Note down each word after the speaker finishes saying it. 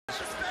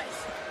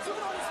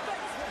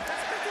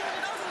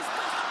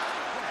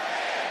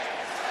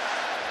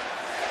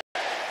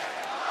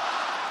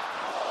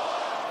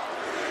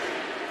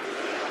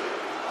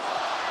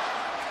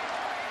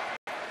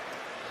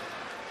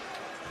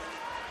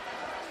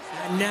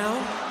And now,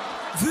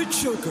 the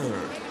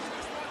Joker.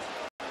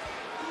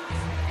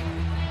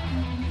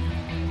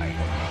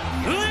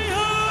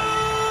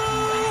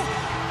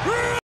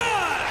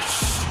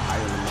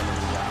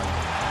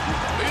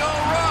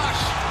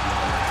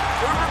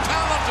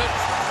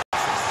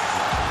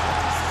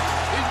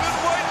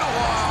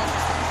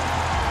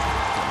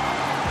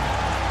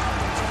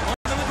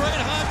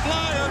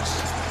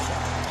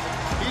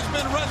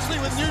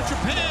 Wrestling with New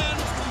Japan,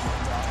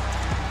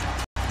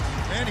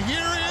 and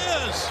here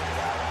he is.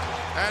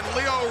 And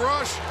Lio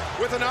Rush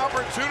with an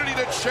opportunity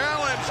to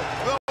challenge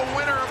the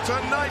winner of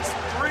tonight's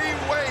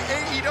three-way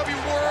AEW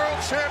World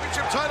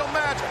Championship title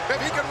match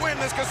if he can win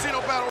this Casino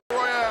Battle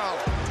Royale.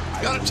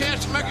 Got a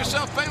chance to make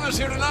yourself famous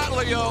here tonight,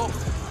 Lio.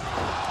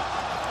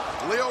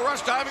 Lio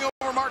Rush diving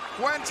over Mark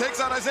Quinn, takes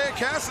out Isaiah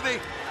Cassidy.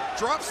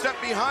 Drop step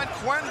behind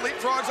Quinn,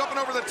 leapfrogs up and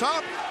over the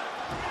top.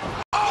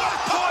 Oh,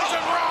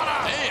 poison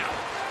Rana!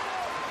 Damn.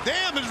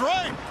 Damn is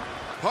right.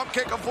 Pump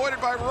kick avoided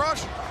by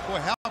Rush. Boy,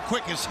 how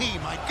quick is he?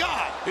 My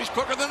God. He's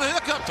quicker than a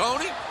hiccup,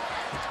 Tony.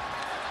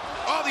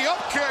 Oh, the up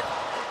kick.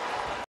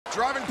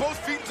 Driving both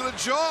feet to the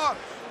jaw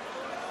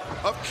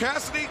of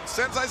Cassidy.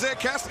 Sends Isaiah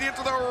Cassidy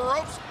into the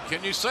ropes.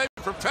 Can you say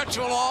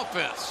perpetual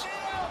offense?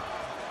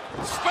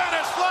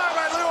 Spanish fly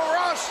by Lio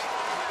Rush.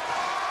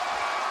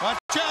 Watch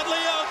out,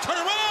 Lio. Turn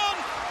around.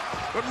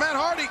 But Matt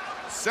Hardy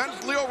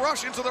sends Lio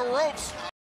Rush into the ropes.